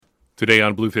Today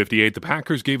on Blue 58, the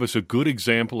Packers gave us a good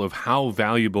example of how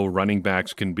valuable running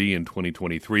backs can be in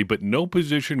 2023, but no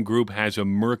position group has a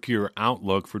murkier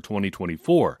outlook for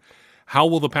 2024. How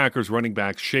will the Packers running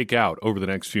backs shake out over the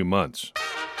next few months?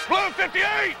 Blue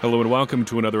 58! Hello and welcome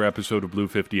to another episode of Blue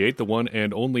 58, the one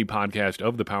and only podcast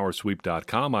of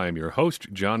thepowersweep.com. I am your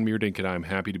host, John Meerdink, and I'm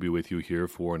happy to be with you here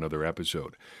for another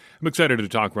episode. I'm excited to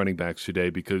talk running backs today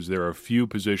because there are a few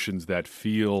positions that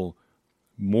feel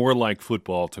more like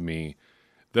football to me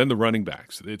than the running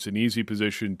backs. It's an easy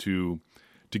position to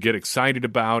get excited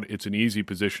about. It's an easy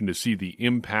position to see the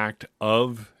impact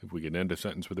of, if we can end a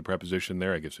sentence with a preposition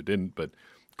there, I guess it didn't, but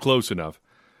close enough.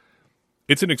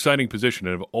 It's an exciting position,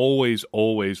 and I've always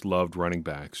loved running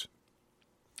backs.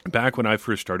 Back when I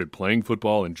first started playing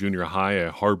football in junior high, I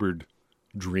harbored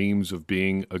dreams of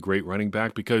being a great running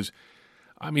back because,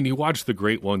 you watch the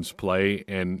great ones play,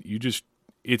 and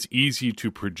it's easy to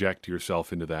project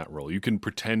yourself into that role. You can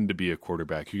pretend to be a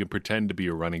quarterback. You can pretend to be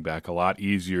a running back a lot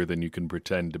easier than you can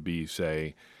pretend to be,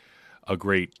 say, a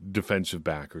great defensive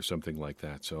back or something like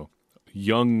that. So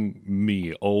young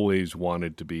me always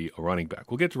wanted to be a running back.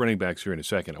 We'll get to running backs here in a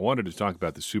second. I wanted to talk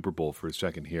about the Super Bowl for a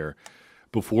second here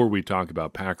before we talk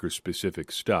about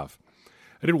Packers-specific stuff.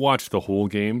 I didn't watch the whole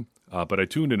game, but I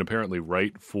tuned in apparently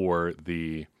right for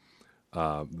the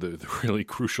really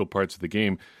crucial parts of the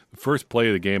game. The first play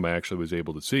of the game I actually was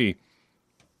able to see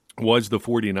was the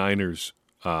 49ers'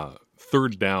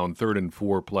 third and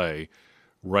 4 play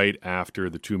right after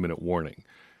the 2-minute warning.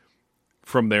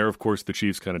 From there, of course, the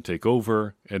Chiefs kind of take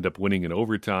over, end up winning in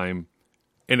overtime.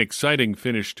 An exciting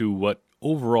finish to what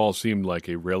overall seemed like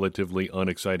a relatively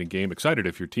unexciting game. Excited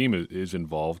if your team is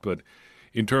involved, but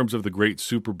in terms of the great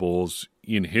Super Bowls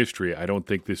in history, I don't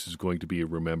think this is going to be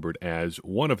remembered as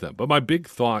one of them. But my big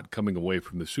thought coming away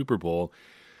from the Super Bowl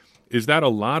is that a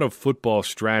lot of football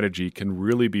strategy can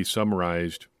really be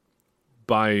summarized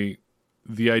by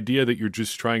the idea that you're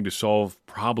just trying to solve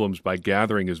problems by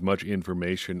gathering as much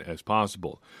information as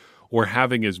possible or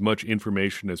having as much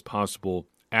information as possible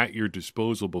at your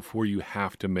disposal before you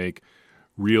have to make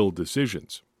real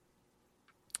decisions.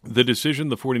 The decision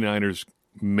the 49ers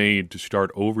made to start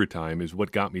overtime is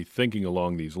what got me thinking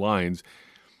along these lines.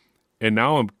 And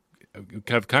now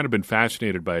I've kind of been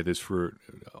fascinated by this for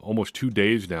almost 2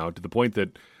 days now, to the point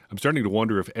that I'm starting to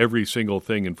wonder if every single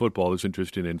thing in football isn't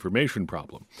just an information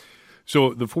problem.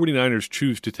 So the 49ers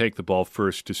choose to take the ball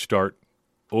first to start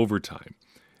overtime.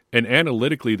 And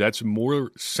analytically, that's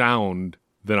more sound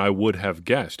than I would have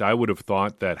guessed. I would have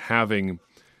thought that having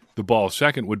the ball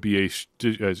second would be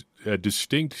a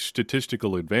distinct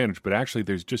statistical advantage, but actually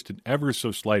there's just an ever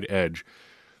so slight edge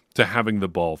to having the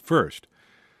ball first.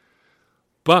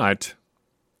 But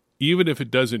even if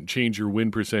it doesn't change your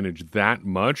win percentage that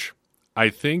much, I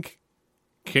think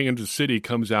Kansas City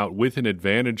comes out with an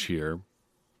advantage here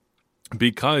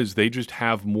because they just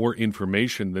have more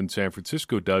information than San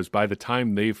Francisco does by the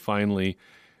time they finally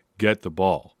get the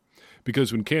ball.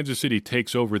 Because when Kansas City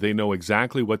takes over, they know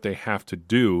exactly what they have to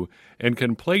do and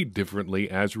can play differently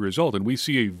as a result. And we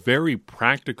see a very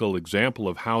practical example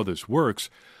of how this works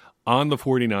on the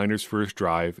 49ers' first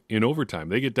drive in overtime.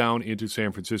 They get down into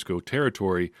San Francisco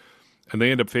territory, and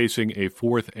they end up facing a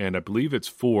 4th and I believe it's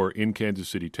 4 in Kansas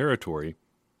City territory.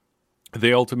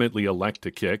 They ultimately elect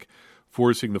to kick,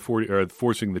 forcing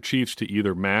the Chiefs to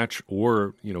either match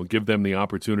or give them the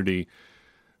opportunity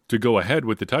to go ahead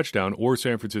with the touchdown, or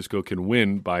San Francisco can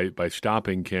win by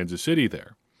stopping Kansas City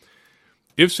there.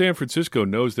 If San Francisco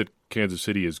knows that Kansas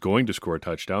City is going to score a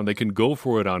touchdown, they can go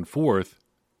for it on 4th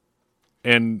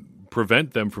and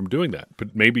prevent them from doing that.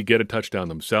 But maybe get a touchdown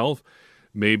themselves,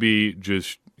 maybe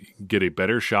just get a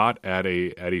better shot at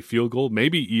a field goal,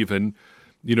 maybe even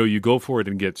you go for it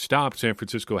and get stopped. San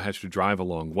Francisco has to drive a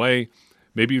long way.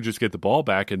 Maybe you just get the ball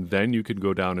back and then you can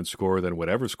go down and score, then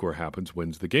whatever score happens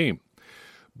wins the game.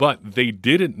 But they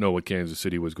didn't know what Kansas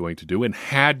City was going to do and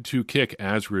had to kick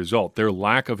as a result. Their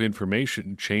lack of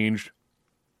information changed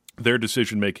their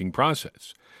decision-making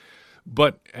process.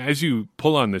 But as you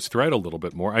pull on this thread a little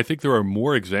bit more, I think there are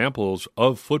more examples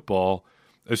of football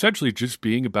essentially just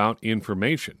being about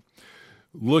information.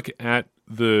 Look at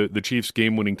the Chiefs'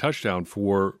 game-winning touchdown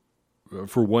for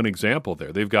one example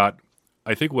there. They've got,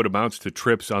 I think, what amounts to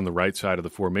trips on the right side of the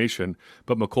formation,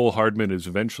 but Mecole Hardman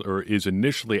is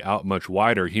initially out much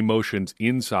wider. He motions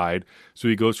inside, so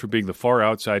he goes from being the far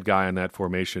outside guy on that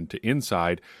formation to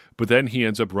inside, but then he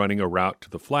ends up running a route to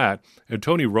the flat. And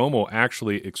Tony Romo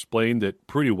actually explained it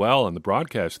pretty well on the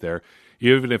broadcast there,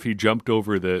 even if he jumped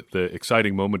over the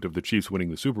exciting moment of the Chiefs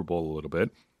winning the Super Bowl a little bit.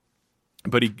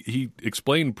 But he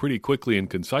explained pretty quickly and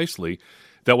concisely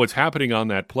that what's happening on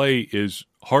that play is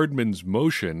Hardman's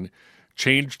motion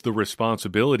changed the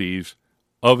responsibilities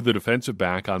of the defensive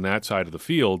back on that side of the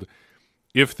field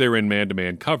if they're in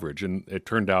man-to-man coverage, and it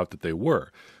turned out that they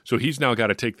were. So he's now got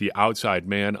to take the outside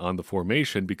man on the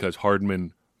formation because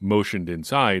Hardman motioned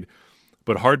inside,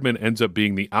 but Hardman ends up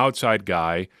being the outside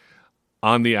guy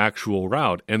on the actual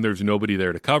route, and there's nobody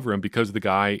there to cover him because the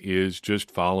guy is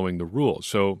just following the rules.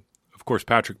 So, of course,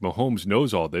 Patrick Mahomes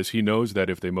knows all this. He knows that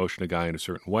if they motion a guy in a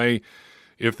certain way,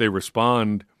 if they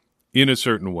respond in a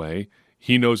certain way,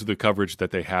 he knows the coverage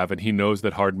that they have, and he knows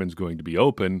that Hardman's going to be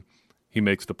open. He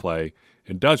makes the play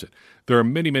and does it. There are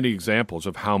many, many examples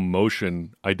of how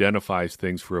motion identifies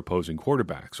things for opposing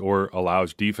quarterbacks or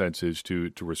allows defenses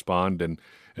to respond, and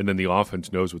then the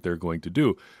offense knows what they're going to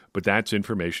do. But that's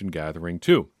information gathering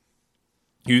too.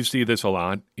 You see this a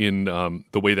lot in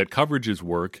the way that coverages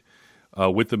work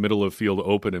with the middle of field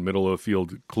open and middle of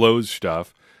field closed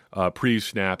stuff,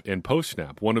 pre-snap and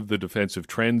post-snap. One of the defensive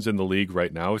trends in the league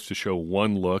right now is to show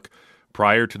one look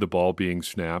prior to the ball being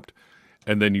snapped,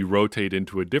 and then you rotate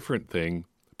into a different thing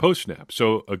post-snap.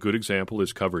 So a good example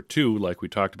is cover 2, like we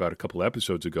talked about a couple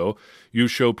episodes ago. You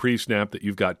show pre-snap that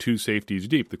you've got 2 safeties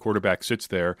deep. The quarterback sits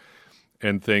there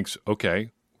and thinks, okay,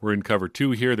 we're in cover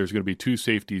 2 here. There's going to be 2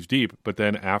 safeties deep. But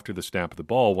then after the snap of the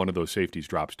ball, one of those safeties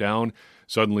drops down.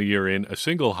 Suddenly you're in a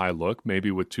single high look, maybe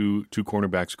with two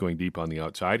cornerbacks going deep on the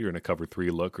outside. You're in a cover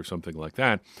 3 look or something like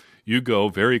that. You go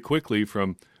very quickly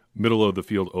from middle of the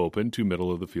field open to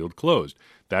middle of the field closed.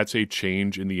 That's a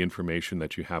change in the information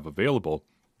that you have available.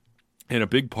 And a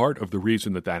big part of the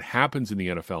reason that happens in the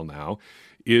NFL now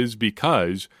is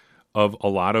because of a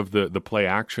lot of the play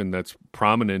action that's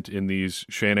prominent in these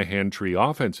Shanahan tree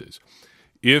offenses.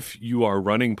 If you are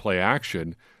running play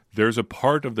action, there's a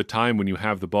part of the time when you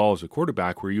have the ball as a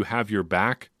quarterback where you have your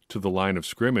back to the line of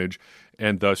scrimmage,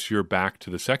 and thus you're back to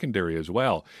the secondary as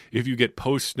well. If you get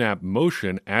post-snap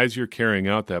motion as you're carrying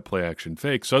out that play-action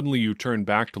fake, suddenly you turn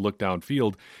back to look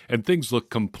downfield, and things look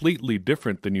completely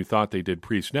different than you thought they did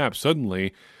pre-snap.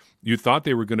 Suddenly, you thought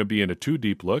they were going to be in a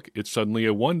 2-deep look. It's suddenly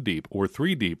a 1-deep or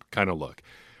 3-deep kind of look.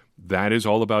 That is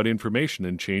all about information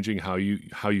and changing how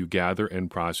you gather and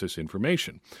process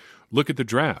information. Look at the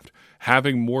draft.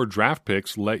 Having more draft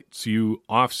picks lets you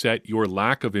offset your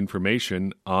lack of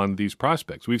information on these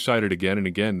prospects. We've cited again and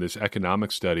again this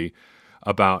economic study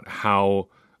about how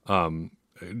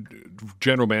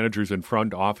general managers and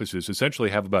front offices essentially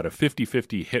have about a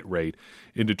 50-50 hit rate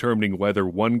in determining whether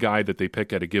one guy that they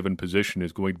pick at a given position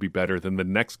is going to be better than the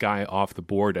next guy off the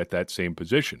board at that same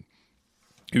position.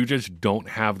 You just don't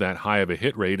have that high of a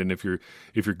hit rate, and if you're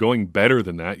going better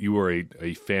than that, you are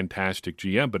a fantastic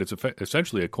GM. But it's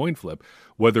essentially a coin flip.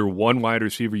 Whether one wide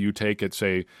receiver you take at,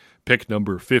 say, pick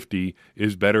number 50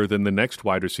 is better than the next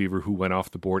wide receiver who went off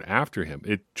the board after him.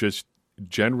 It just,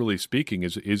 generally speaking,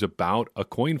 is about a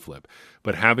coin flip.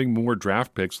 But having more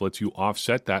draft picks lets you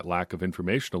offset that lack of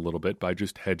information a little bit by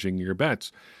just hedging your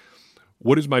bets.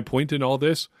 What is my point in all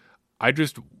this? I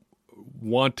just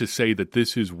want to say that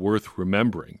this is worth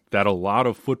remembering, that a lot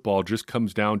of football just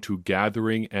comes down to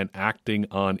gathering and acting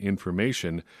on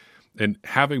information, and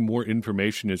having more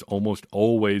information is almost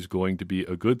always going to be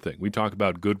a good thing. We talk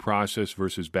about good process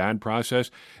versus bad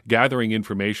process. Gathering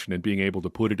information and being able to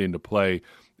put it into play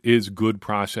is good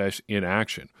process in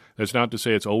action. That's not to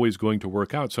say it's always going to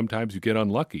work out. Sometimes you get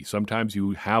unlucky. Sometimes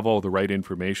you have all the right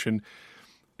information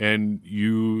and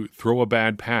you throw a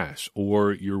bad pass,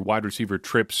 or your wide receiver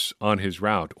trips on his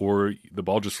route, or the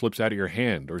ball just slips out of your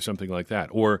hand or something like that.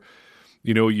 Or,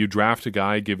 you draft a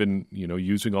guy given,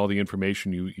 using all the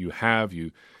information you have,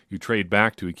 you trade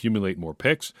back to accumulate more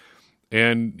picks,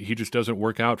 and he just doesn't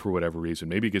work out for whatever reason.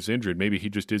 Maybe he gets injured. Maybe he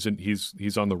just isn't,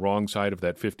 he's on the wrong side of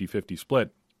that 50-50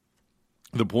 split.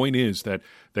 The point is that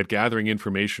gathering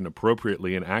information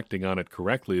appropriately and acting on it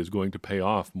correctly is going to pay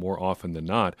off more often than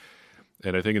not.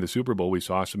 And I think in the Super Bowl, we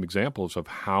saw some examples of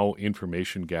how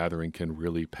information gathering can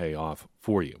really pay off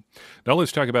for you. Now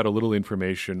let's talk about a little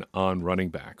information on running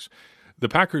backs. The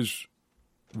Packers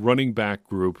running back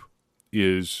group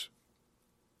is,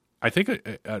 I think,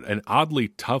 an oddly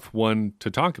tough one to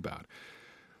talk about.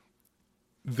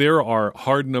 There are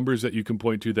hard numbers that you can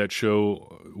point to that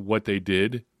show what they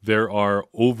did. There are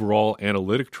overall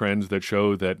analytic trends that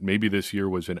show that maybe this year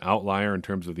was an outlier in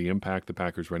terms of the impact the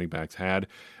Packers running backs had.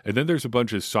 And then there's a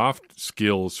bunch of soft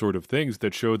skills sort of things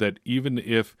that show that even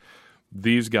if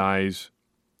these guys,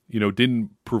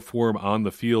 didn't perform on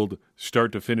the field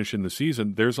start to finish in the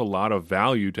season, there's a lot of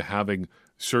value to having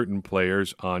certain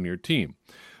players on your team.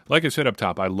 Like I said up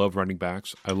top, I love running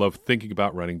backs. I love thinking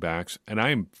about running backs, and I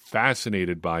am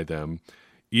fascinated by them,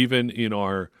 even in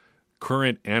our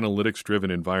current analytics-driven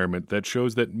environment that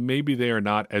shows that maybe they are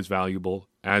not as valuable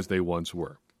as they once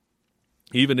were.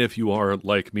 even if you are,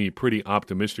 like me, pretty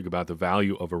optimistic about the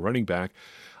value of a running back,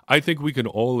 I think we can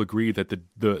all agree that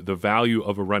the value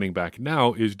of a running back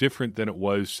now is different than it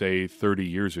was, say, 30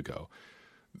 years ago.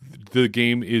 The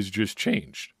game is just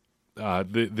changed.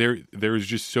 There's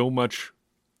just so much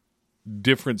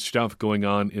different stuff going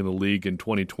on in the league in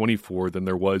 2024 than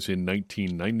there was in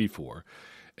 1994.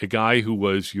 A guy who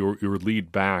was your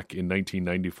lead back in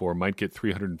 1994 might get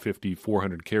 350,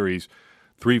 400 carries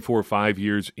 3, 4, 5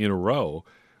 years in a row,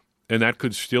 and that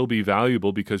could still be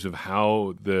valuable because of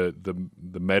how the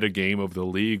meta game of the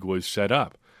league was set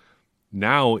up.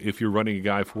 Now, if you're running a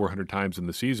guy 400 times in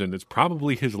the season, it's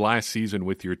probably his last season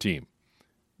with your team,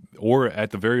 or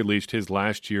at the very least his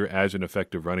last year as an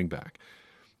effective running back.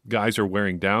 Guys are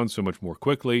wearing down so much more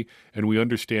quickly, and we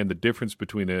understand the difference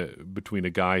between a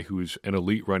guy who's an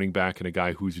elite running back and a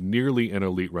guy who's nearly an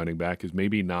elite running back is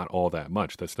maybe not all that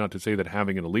much. That's not to say that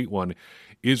having an elite one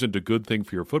isn't a good thing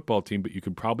for your football team, but you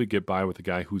can probably get by with a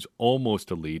guy who's almost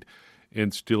elite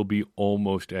and still be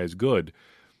almost as good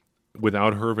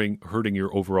without hurting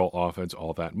your overall offense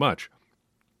all that much.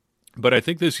 But I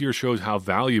think this year shows how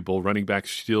valuable running backs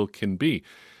still can be.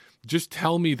 Just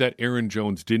tell me that Aaron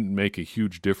Jones didn't make a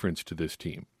huge difference to this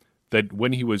team. That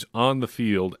when he was on the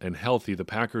field and healthy, the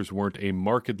Packers weren't a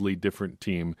markedly different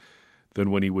team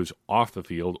than when he was off the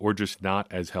field or just not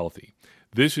as healthy.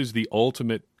 This is the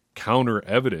ultimate counter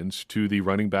evidence to the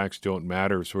running backs don't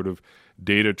matter sort of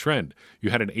data trend. You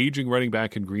had an aging running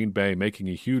back in Green Bay making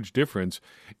a huge difference,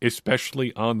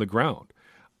 especially on the ground.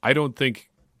 I don't think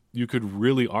you could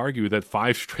really argue that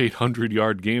 5 straight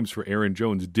 100-yard games for Aaron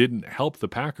Jones didn't help the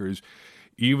Packers,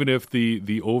 even if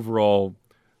the overall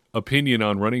opinion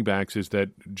on running backs is that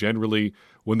generally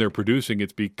when they're producing,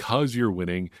 it's because you're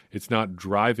winning. It's not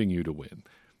driving you to win.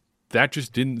 That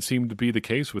just didn't seem to be the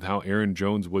case with how Aaron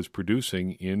Jones was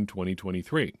producing in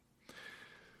 2023.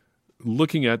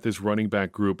 Looking at this running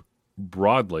back group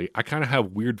broadly, I kind of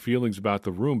have weird feelings about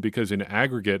the room because in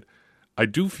aggregate, I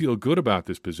do feel good about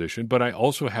this position, but I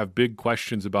also have big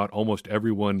questions about almost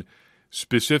everyone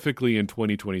specifically in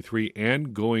 2023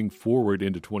 and going forward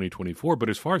into 2024. But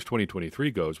as far as 2023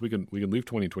 goes, we can leave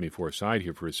 2024 aside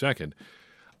here for a second.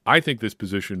 I think this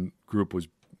position group was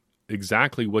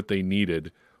exactly what they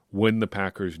needed when the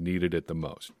Packers needed it the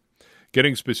most.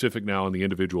 Getting specific now on the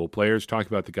individual players, talking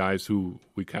about the guys who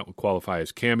we qualify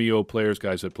as cameo players,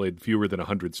 guys that played fewer than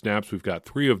 100 snaps. We've got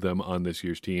 3 of them on this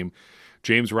year's team.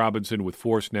 James Robinson with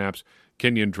 4 snaps,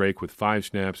 Kenyon Drake with 5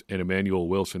 snaps, and Emmanuel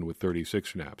Wilson with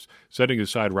 36 snaps. Setting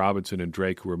aside Robinson and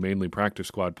Drake, who are mainly practice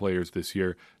squad players this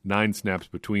year, 9 snaps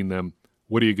between them.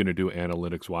 What are you going to do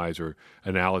analytics-wise or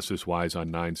analysis-wise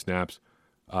on 9 snaps?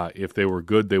 If they were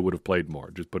good, they would have played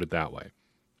more. Just put it that way.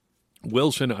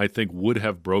 Wilson, I think, would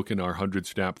have broken our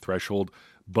 100-snap threshold,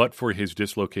 but for his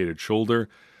dislocated shoulder.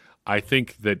 I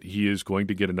think that he is going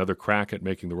to get another crack at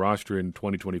making the roster in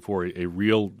 2024, a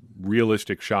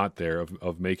realistic shot there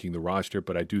of making the roster,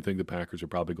 but I do think the Packers are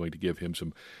probably going to give him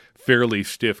some fairly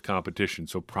stiff competition,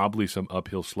 so probably some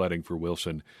uphill sledding for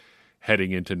Wilson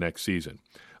heading into next season.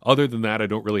 Other than that, I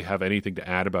don't really have anything to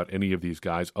add about any of these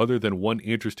guys, other than one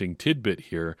interesting tidbit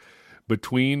here.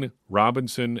 Between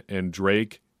Robinson and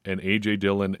Drake and A.J.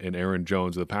 Dillon and Aaron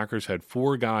Jones, the Packers had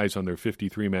 4 guys on their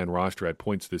 53-man roster at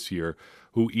points this year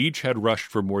who each had rushed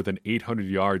for more than 800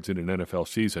 yards in an NFL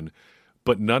season,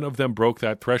 but none of them broke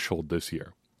that threshold this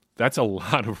year. That's a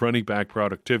lot of running back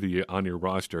productivity on your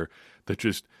roster that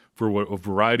just, for a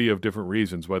variety of different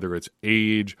reasons, whether it's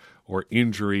age or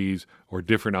injuries or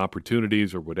different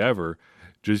opportunities or whatever,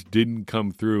 just didn't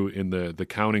come through in the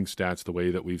counting stats the way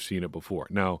that we've seen it before.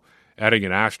 Now, adding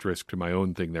an asterisk to my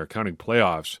own thing there, counting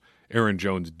playoffs, Aaron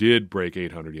Jones did break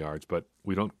 800 yards, but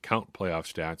we don't count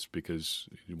playoff stats because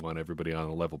you want everybody on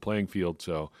a level playing field,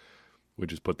 so we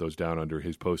just put those down under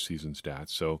his postseason stats.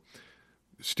 So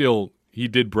still, he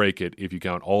did break it if you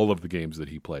count all of the games that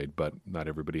he played, but not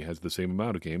everybody has the same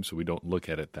amount of games, so we don't look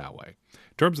at it that way.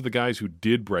 In terms of the guys who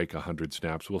did break 100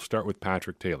 snaps, we'll start with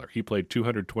Patrick Taylor. He played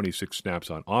 226 snaps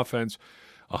on offense,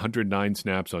 109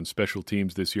 snaps on special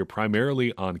teams this year,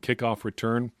 primarily on kickoff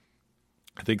return.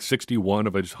 I think 61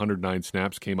 of his 109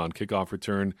 snaps came on kickoff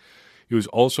return. He was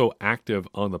also active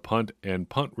on the punt and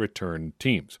punt return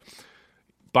teams.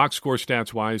 Box score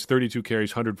stats-wise, 32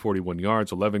 carries, 141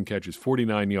 yards, 11 catches,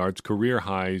 49 yards, career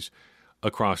highs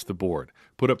across the board.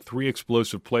 Put up 3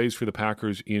 explosive plays for the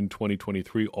Packers in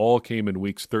 2023. All came in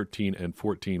weeks 13 and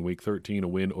 14. Week 13, a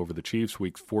win over the Chiefs.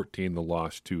 Week 14, the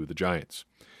loss to the Giants.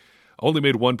 Only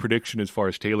made one prediction as far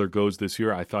as Taylor goes this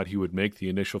year. I thought he would make the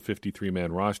initial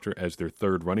 53-man roster as their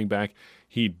 3rd running back.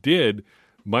 He did,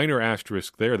 Minor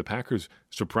asterisk there, the Packers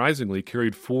surprisingly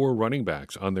carried 4 running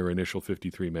backs on their initial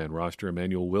 53-man roster.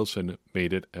 Emmanuel Wilson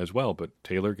made it as well, but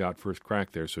Taylor got first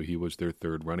crack there, so he was their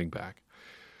 3rd running back.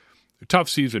 A tough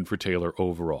season for Taylor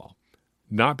overall.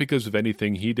 Not because of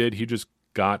anything he did, he just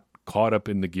got caught up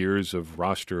in the gears of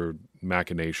roster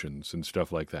machinations and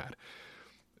stuff like that.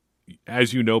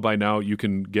 As you know by now, you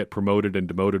can get promoted and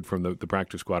demoted from the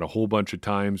practice squad a whole bunch of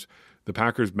times. The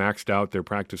Packers maxed out their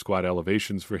practice squad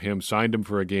elevations for him, signed him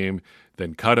for a game,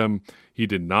 then cut him. He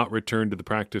did not return to the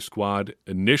practice squad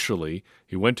initially.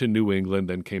 He went to New England,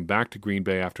 then came back to Green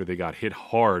Bay after they got hit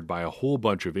hard by a whole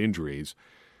bunch of injuries.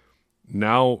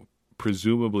 Now,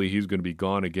 presumably, he's going to be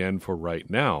gone again for right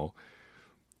now.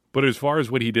 But as far as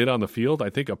what he did on the field,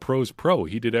 I think a pro's pro.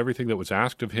 He did everything that was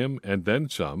asked of him and then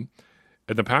some.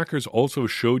 And the Packers also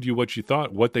showed you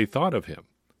what they thought of him.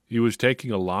 He was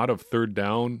taking a lot of 3rd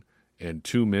down and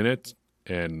 2 minutes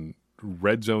and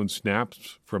red zone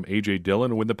snaps from A.J.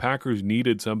 Dillon. And when the Packers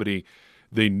needed somebody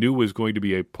they knew was going to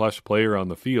be a plus player on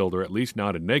the field, or at least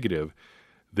not a negative,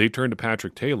 they turned to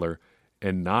Patrick Taylor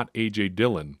and not A.J.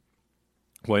 Dillon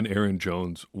when Aaron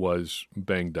Jones was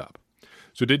banged up.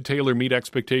 So did Taylor meet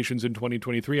expectations in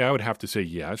 2023? I would have to say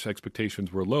yes.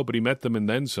 Expectations were low, but he met them and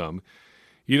then some.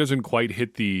 He doesn't quite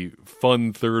hit the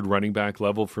fun 3rd running back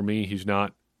level for me. He's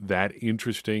not that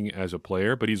interesting as a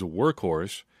player, but he's a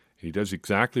workhorse. He does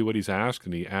exactly what he's asked,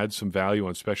 and he adds some value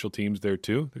on special teams there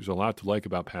too. There's a lot to like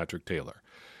about Patrick Taylor.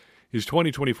 His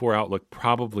 2024 outlook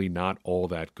probably not all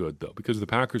that good, though, because the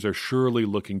Packers are surely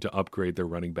looking to upgrade their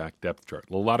running back depth chart.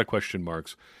 A lot of question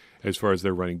marks as far as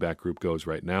their running back group goes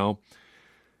right now.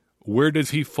 Where does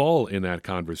he fall in that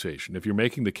conversation? If you're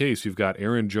making the case, you've got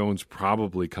Aaron Jones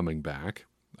probably coming back.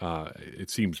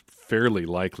 It seems fairly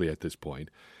likely at this point.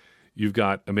 You've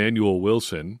got Emmanuel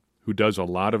Wilson, who does a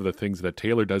lot of the things that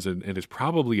Taylor does and is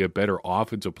probably a better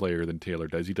offensive player than Taylor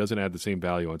does. He doesn't add the same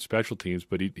value on special teams,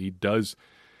 but he does,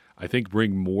 I think,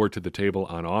 bring more to the table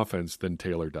on offense than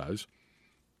Taylor does.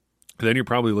 And then you're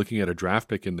probably looking at a draft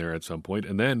pick in there at some point,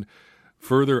 and then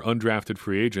further undrafted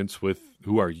free agents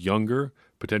who are younger,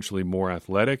 potentially more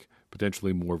athletic,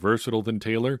 potentially more versatile than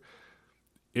Taylor.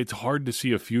 It's hard to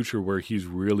see a future where he's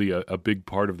really a big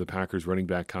part of the Packers running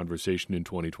back conversation in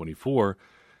 2024.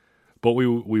 But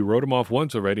we wrote him off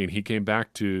once already, and he came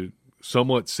back to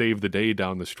somewhat save the day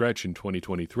down the stretch in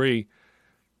 2023.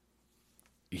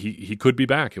 He could be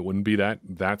back. It wouldn't be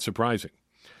that surprising.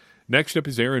 Next up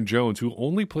is Aaron Jones, who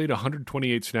only played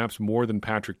 128 snaps more than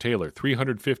Patrick Taylor,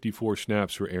 354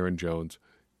 snaps for Aaron Jones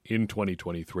in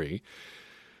 2023.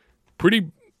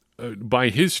 Pretty by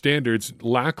his standards,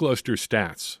 lackluster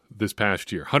stats this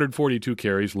past year. 142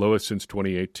 carries, lowest since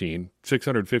 2018.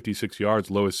 656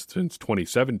 yards, lowest since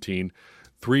 2017.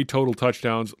 3 total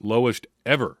touchdowns, lowest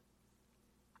ever.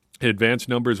 Advanced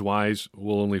numbers-wise,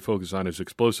 we'll only focus on his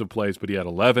explosive plays, but he had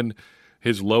 11.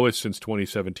 His lowest since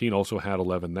 2017, also had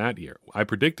 11 that year. I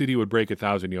predicted he would break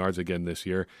 1,000 yards again this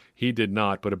year. He did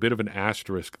not, but a bit of an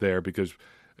asterisk there because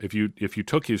if you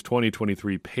took his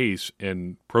 2023 pace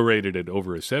and prorated it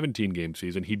over a 17-game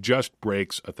season, he just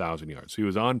breaks 1,000 yards. So he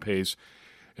was on pace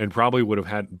and probably would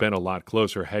have been a lot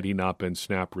closer had he not been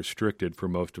snap restricted for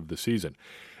most of the season.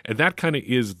 And that kind of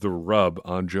is the rub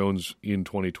on Jones in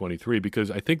 2023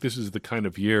 because I think this is the kind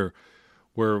of year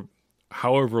where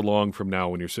however long from now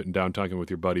when you're sitting down talking with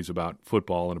your buddies about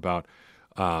football and about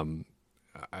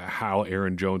how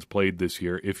Aaron Jones played this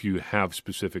year, if you have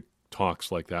specific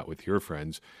talks like that with your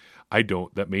friends, I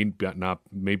don't. That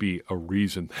may be a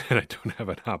reason that I don't have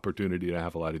an opportunity to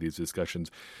have a lot of these discussions.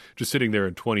 Just sitting there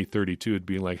in 2032 and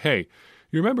being like, hey,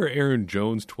 you remember Aaron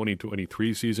Jones'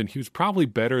 2023 season? He was probably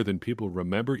better than people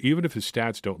remember, even if his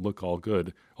stats don't look all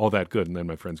that good. And then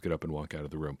my friends get up and walk out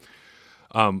of the room.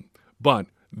 But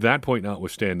that point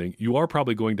notwithstanding, you are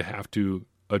probably going to have to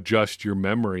adjust your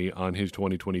memory on his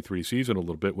 2023 season a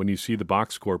little bit when you see the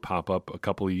box score pop up a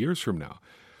couple of years from now.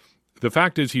 The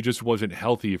fact is he just wasn't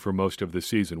healthy for most of the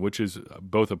season, which is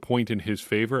both a point in his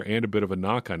favor and a bit of a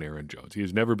knock on Aaron Jones. He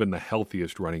has never been the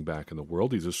healthiest running back in the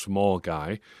world. He's a small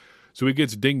guy, so he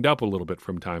gets dinged up a little bit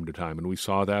from time to time, and we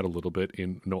saw that a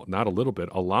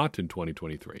lot in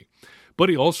 2023. But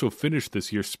he also finished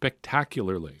this year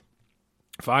spectacularly.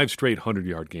 5 straight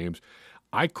 100-yard games.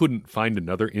 I couldn't find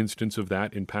another instance of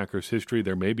that in Packers history.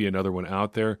 There may be another one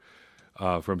out there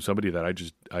from somebody that I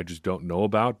just don't know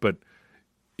about, but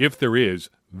if there is,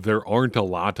 there aren't a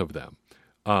lot of them.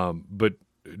 But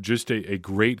just a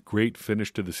great, great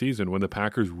finish to the season when the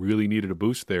Packers really needed a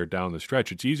boost there down the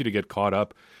stretch. It's easy to get caught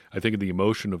up, I think, in the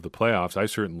emotion of the playoffs. I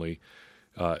certainly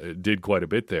did quite a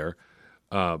bit there.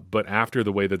 But after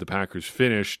the way that the Packers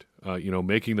finished,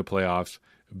 making the playoffs,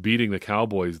 beating the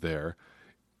Cowboys there,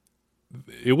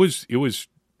 it was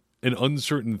an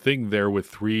uncertain thing there with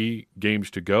 3 games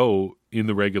to go in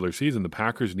the regular season. The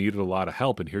Packers needed a lot of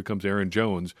help, and here comes Aaron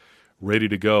Jones ready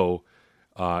to go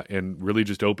and really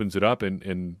just opens it up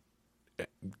and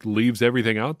leaves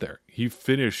everything out there. He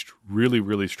finished really,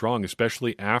 really strong,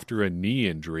 especially after a knee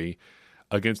injury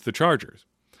against the Chargers.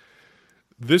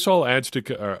 This all leads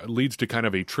to kind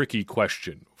of a tricky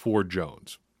question for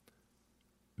Jones.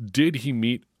 Did he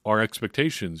meet our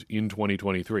expectations in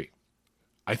 2023?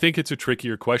 I think it's a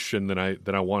trickier question than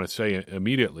I want to say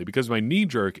immediately, because my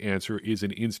knee-jerk answer is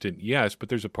an instant yes, but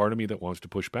there's a part of me that wants to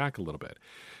push back a little bit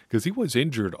because he was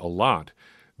injured a lot.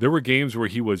 There were games where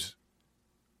he was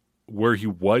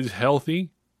healthy,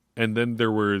 and then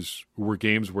there were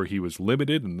games where he was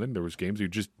limited, and then there was games he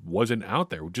just wasn't out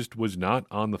there, just was not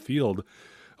on the field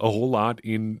a whole lot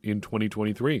in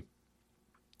 2023.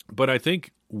 But I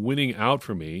think winning out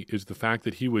for me is the fact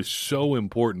that he was so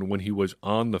important when he was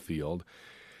on the field,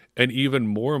 and even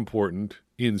more important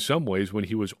in some ways when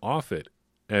he was off it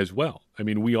as well. I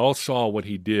mean, we all saw what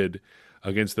he did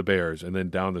against the Bears and then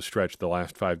down the stretch the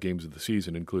last 5 games of the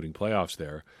season, including playoffs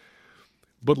there.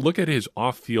 But look at his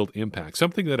off-field impact,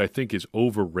 something that I think is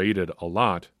overrated a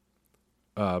lot,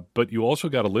 but you also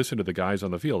got to listen to the guys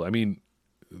on the field. I mean,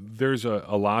 there's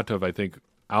a lot of, I think,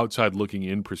 outside looking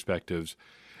in perspectives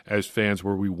as fans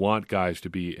where we want guys to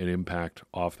be an impact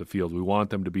off the field. We want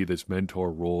them to be this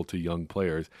mentor role to young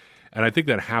players. And I think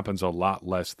that happens a lot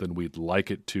less than we'd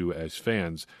like it to as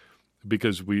fans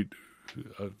because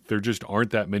there just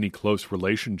aren't that many close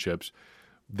relationships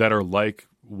that are like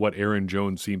what Aaron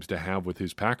Jones seems to have with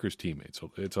his Packers teammates.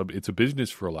 So it's a business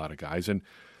for a lot of guys. And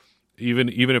even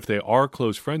if they are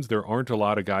close friends, there aren't a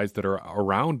lot of guys that are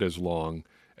around as long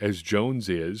as Jones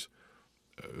is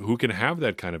who can have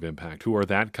that kind of impact, who are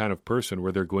that kind of person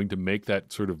where they're going to make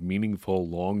that sort of meaningful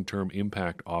long-term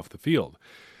impact off the field.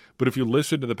 But if you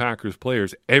listen to the Packers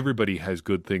players, everybody has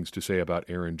good things to say about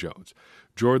Aaron Jones.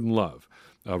 Jordan Love,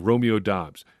 Romeo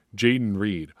Doubs, Jayden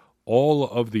Reed, all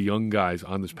of the young guys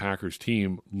on this Packers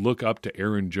team look up to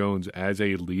Aaron Jones as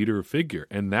a leader figure,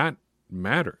 and that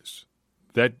matters.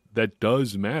 That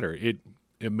does matter.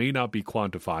 It may not be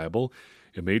quantifiable.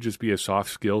 It may just be a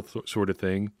soft skill sort of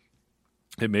thing.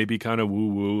 It may be kind of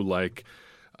woo-woo, like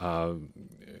the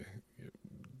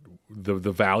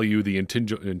value, the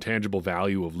intangible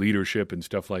value of leadership and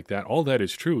stuff like that. All that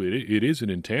is true. It is an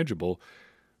intangible,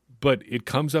 but it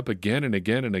comes up again and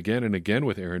again and again and again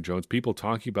with Aaron Jones. People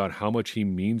talking about how much he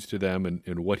means to them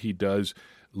and what he does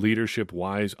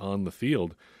leadership-wise on the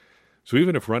field. So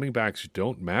even if running backs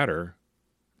don't matter,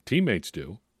 teammates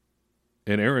do.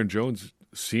 And Aaron Jones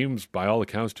seems, by all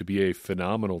accounts, to be a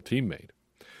phenomenal teammate.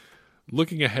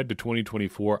 Looking ahead to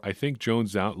 2024, I think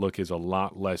Jones' outlook is a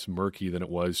lot less murky than it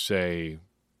was, say,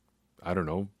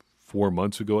 4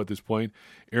 months ago at this point.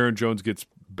 Aaron Jones gets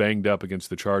banged up against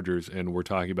the Chargers, and we're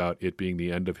talking about it being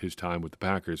the end of his time with the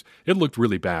Packers. It looked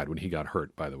really bad when he got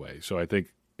hurt, by the way, so I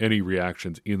think any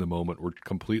reactions in the moment were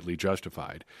completely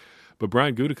justified. But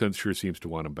Brian Gutekunst sure seems to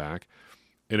want him back,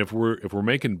 and if we're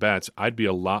making bets, I'd be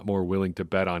a lot more willing to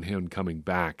bet on him coming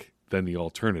back than the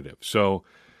alternative. So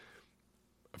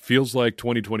feels like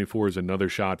 2024 is another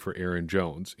shot for Aaron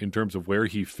Jones. In terms of where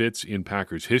he fits in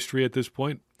Packers history at this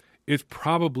point, it's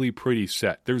probably pretty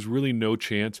set. There's really no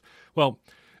chance. Well,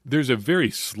 there's a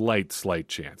very slight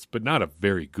chance, but not a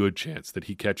very good chance that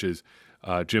he catches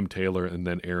Jim Taylor and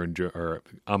then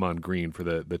Ahman Green for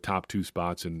the top 2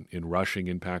 spots in rushing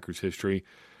in Packers history.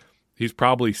 He's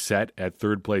probably set at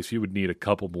third place. He would need a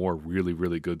couple more really,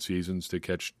 really good seasons to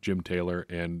catch Jim Taylor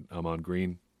and Ahman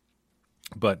Green.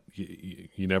 But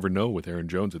you never know with Aaron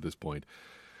Jones at this point.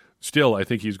 Still, I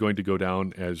think he's going to go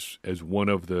down as one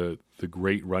of the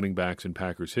great running backs in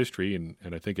Packers history, and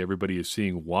I think everybody is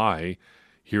seeing why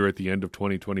here at the end of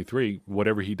 2023.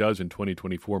 Whatever he does in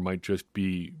 2024 might just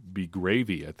be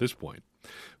gravy at this point.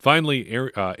 Finally,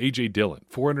 A.J. Dillon,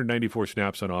 494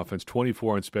 snaps on offense,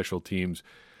 24 on special teams.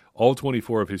 All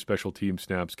 24 of his special team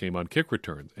snaps came on kick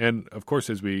returns. And, of course,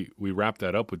 as we wrap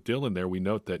that up with Dillon there, we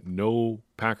note that no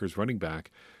Packers running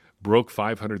back broke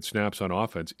 500 snaps on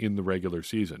offense in the regular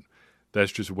season.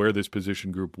 That's just where this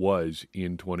position group was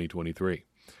in 2023.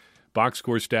 Box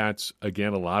score stats,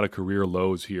 again, a lot of career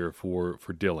lows here for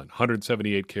Dillon.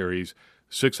 178 carries,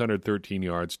 613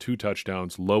 yards, 2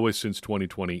 touchdowns, lowest since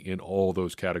 2020 in all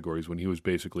those categories when he was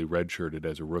basically redshirted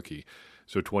as a rookie.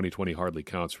 So 2020 hardly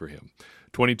counts for him.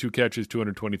 22 catches,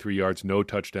 223 yards, no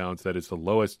touchdowns. That is the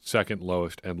lowest, second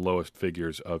lowest, and lowest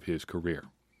figures of his career.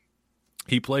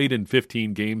 He played in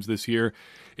 15 games this year.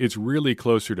 It's really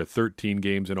closer to 13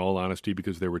 games in all honesty,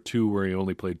 because there were 2 where he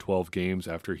only played 12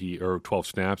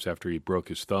 snaps after he broke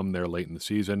his thumb there late in the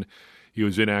season. He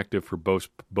was inactive for both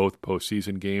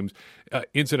postseason games.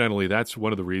 Incidentally, that's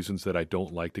one of the reasons that I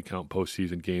don't like to count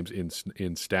postseason games in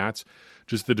stats.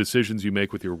 Just the decisions you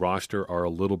make with your roster are a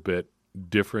little bit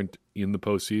different in the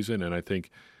postseason, and I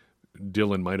think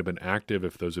Dillon might have been active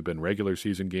if those had been regular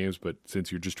season games, but since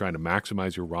you're just trying to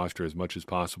maximize your roster as much as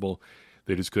possible,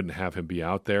 they just couldn't have him be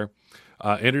out there.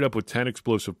 Ended up with 10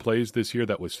 explosive plays this year.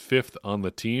 That was 5th on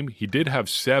the team. He did have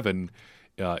 7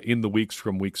 in the weeks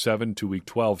from week 7 to week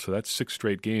 12, so that's 6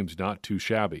 straight games, not too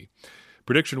shabby.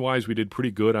 Prediction-wise, we did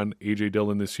pretty good on A.J.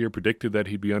 Dillon this year. Predicted that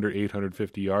he'd be under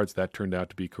 850 yards. That turned out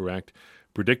to be correct.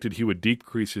 Predicted he would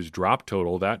decrease his drop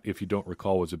total. That, if you don't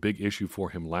recall, was a big issue for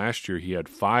him last year. He had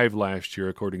 5 last year,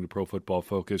 according to Pro Football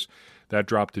Focus. That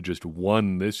dropped to just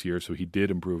 1 this year, so he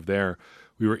did improve there.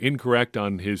 We were incorrect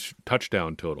on his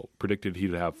touchdown total. Predicted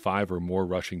he'd have 5 or more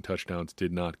rushing touchdowns.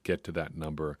 Did not get to that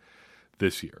number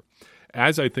this year.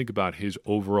 As I think about his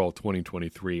overall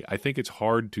 2023, I think it's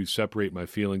hard to separate my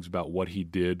feelings about what he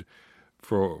did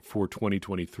for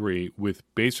 2023 with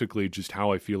basically just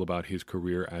how I feel about his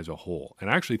career as a whole.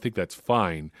 And I actually think that's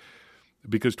fine,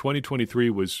 because 2023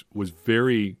 was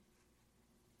very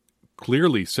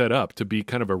clearly set up to be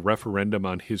kind of a referendum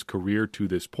on his career to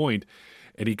this point,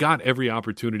 and he got every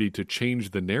opportunity to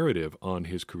change the narrative on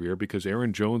his career because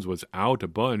Aaron Jones was out a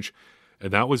bunch,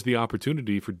 and that was the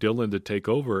opportunity for Dillon to take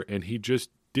over, and he just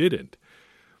didn't.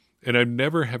 And I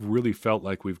never have really felt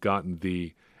like we've gotten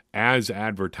the as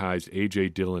advertised A.J.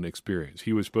 Dillon experience.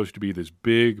 He was supposed to be this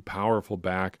big, powerful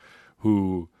back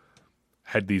who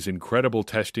had these incredible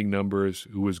testing numbers,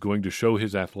 who was going to show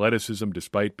his athleticism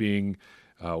despite being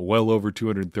well over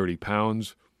 230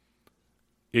 pounds.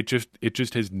 It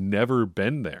just has never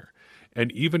been there.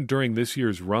 And even during this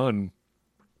year's run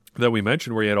that we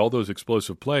mentioned, where he had all those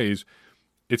explosive plays,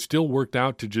 it still worked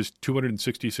out to just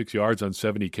 266 yards on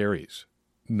 70 carries.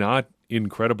 Not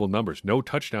incredible numbers. No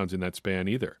touchdowns in that span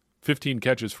either. 15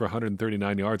 catches for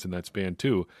 139 yards in that span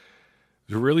too.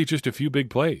 There were really just a few big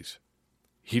plays.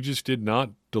 He just did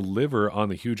not deliver on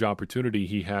the huge opportunity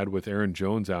he had with Aaron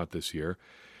Jones out this year,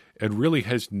 and really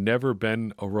has never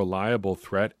been a reliable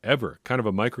threat ever. Kind of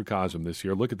a microcosm this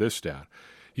year. Look at this stat.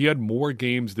 He had more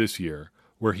games this year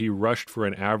where he rushed for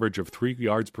an average of 3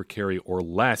 yards per carry or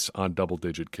less on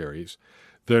double-digit carries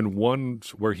than ones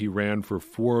where he ran for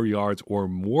 4 yards or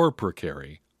more per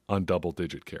carry on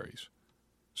double-digit carries.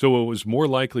 So it was more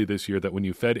likely this year that when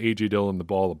you fed A.J. Dillon the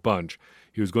ball a bunch,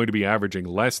 he was going to be averaging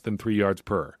less than 3 yards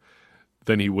per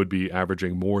than he would be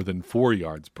averaging more than 4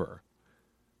 yards per.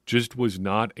 Just was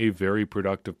not a very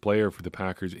productive player for the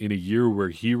Packers in a year where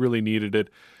he really needed it,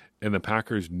 and the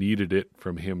Packers needed it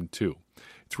from him too.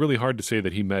 It's really hard to say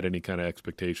that he met any kind of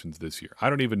expectations this year. I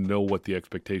don't even know what the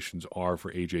expectations are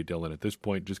for A.J. Dillon at this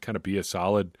point. Just kind of be a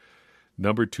solid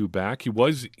number 2 back. He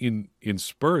was in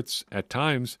spurts at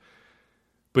times,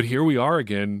 but here we are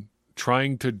again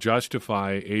trying to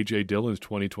justify A.J. Dillon's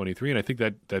 2023, and I think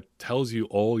that tells you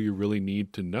all you really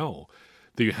need to know.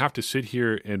 That you have to sit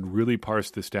here and really parse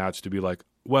the stats to be like,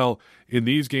 well, in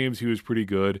these games he was pretty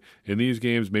good. In these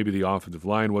games maybe the offensive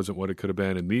line wasn't what it could have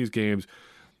been. In these games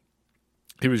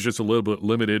he was just a little bit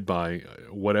limited by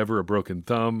whatever, a broken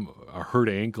thumb, a hurt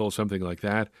ankle, something like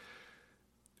that.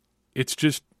 It's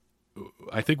just,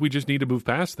 I think we just need to move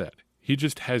past that. He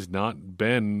just has not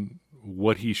been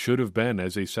what he should have been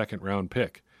as a second-round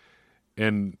pick.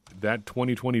 And that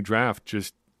 2020 draft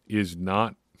just is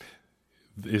not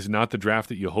the draft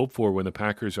that you hope for when the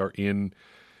Packers are in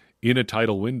a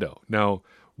title window. Now,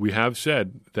 we have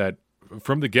said that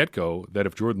from the get-go that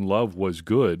if Jordan Love was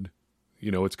good,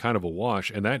 it's kind of a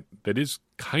wash, and that is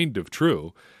kind of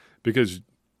true, because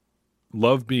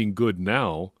Love being good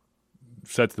now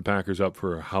sets the Packers up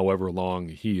for however long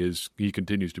he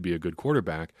continues to be a good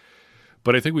quarterback.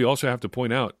 But I think we also have to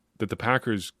point out that the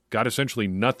Packers got essentially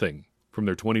nothing from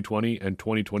their 2020 and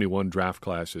 2021 draft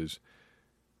classes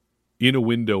in a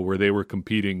window where they were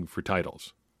competing for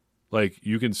titles. Like,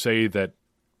 you can say that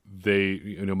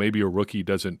maybe a rookie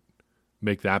doesn't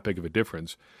make that big of a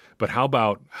difference, but how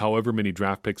about however many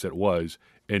draft picks it was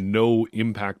and no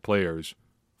impact players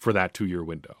for that 2-year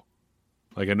window?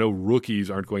 Like, I know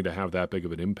rookies aren't going to have that big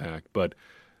of an impact, but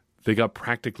they got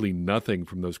practically nothing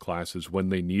from those classes when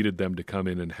they needed them to come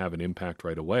in and have an impact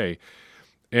right away.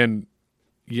 And,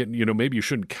 maybe you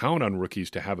shouldn't count on rookies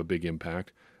to have a big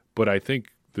impact, but I think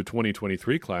the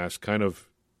 2023 class kind of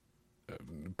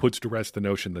puts to rest the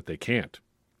notion that they can't,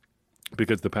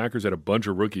 because the Packers had a bunch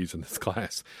of rookies in this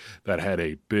class that had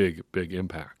a big, big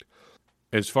impact.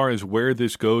 as far as where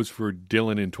this goes for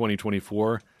Dillon in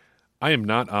 2024, I am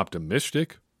not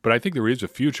optimistic, but I think there is a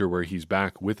future where he's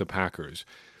back with the Packers.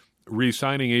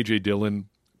 Re-signing A.J. Dillon,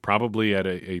 probably at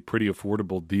a pretty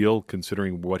affordable deal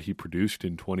considering what he produced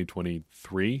in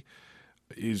 2023,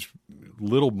 is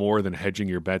little more than hedging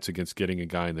your bets against getting a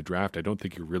guy in the draft. I don't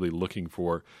think you're really looking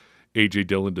for A.J.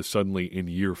 Dillon to suddenly in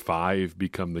year 5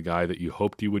 become the guy that you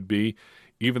hoped he would be.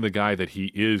 Even the guy that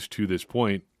he is to this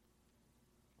point,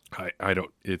 I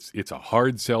don't. It's a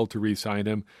hard sell to re-sign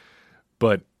him,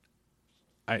 but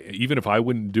even if I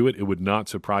wouldn't do it, it would not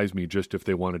surprise me just if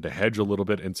they wanted to hedge a little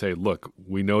bit and say, look,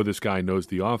 we know this guy knows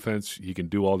the offense. He can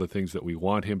do all the things that we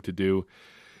want him to do.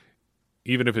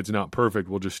 Even if it's not perfect,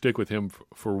 we'll just stick with him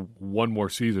for one more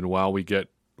season while we get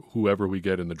whoever we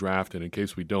get in the draft. And in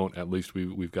case we don't, at least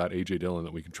we've got A.J. Dillon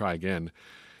that we can try again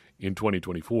in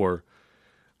 2024.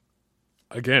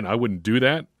 Again, I wouldn't do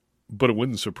that, but it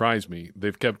wouldn't surprise me.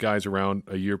 They've kept guys around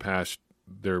a year past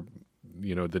their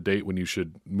the date when you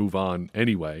should move on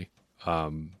anyway.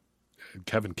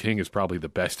 Kevin King is probably the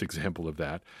best example of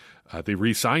that. They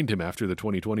re-signed him after the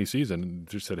 2020 season and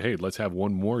just said, hey, let's have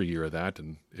one more year of that,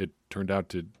 and it turned out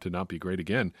to not be great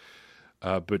again.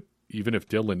 But even if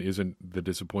Dillon isn't the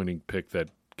disappointing pick that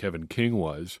Kevin King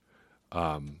was,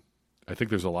 I think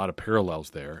there's a lot of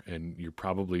parallels there, and you're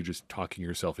probably just talking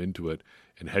yourself into it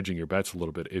and hedging your bets a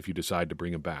little bit if you decide to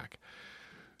bring him back.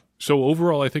 So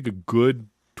overall, I think a good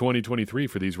 2023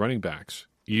 for these running backs.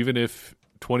 Even if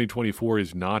 2024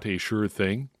 is not a sure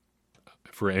thing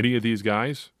for any of these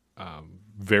guys,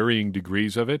 varying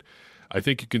degrees of it, I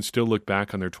think you can still look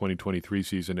back on their 2023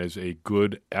 season as a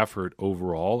good effort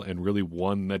overall and really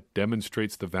one that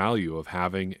demonstrates the value of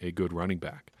having a good running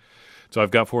back. So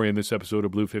I've got for you in this episode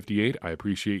of Blue 58. I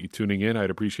appreciate you tuning in. I'd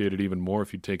appreciate it even more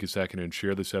if you'd take a second and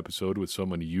share this episode with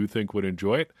someone you think would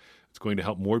enjoy it. It's going to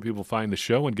help more people find the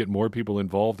show and get more people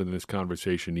involved in this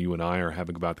conversation you and I are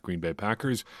having about the Green Bay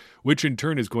Packers, which in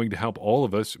turn is going to help all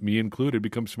of us, me included,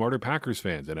 become smarter Packers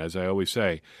fans. And as I always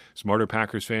say, smarter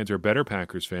Packers fans are better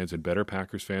Packers fans, and better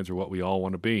Packers fans are what we all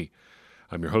want to be.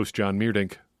 I'm your host, John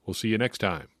Meerdink. We'll see you next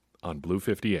time on Blue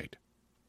 58.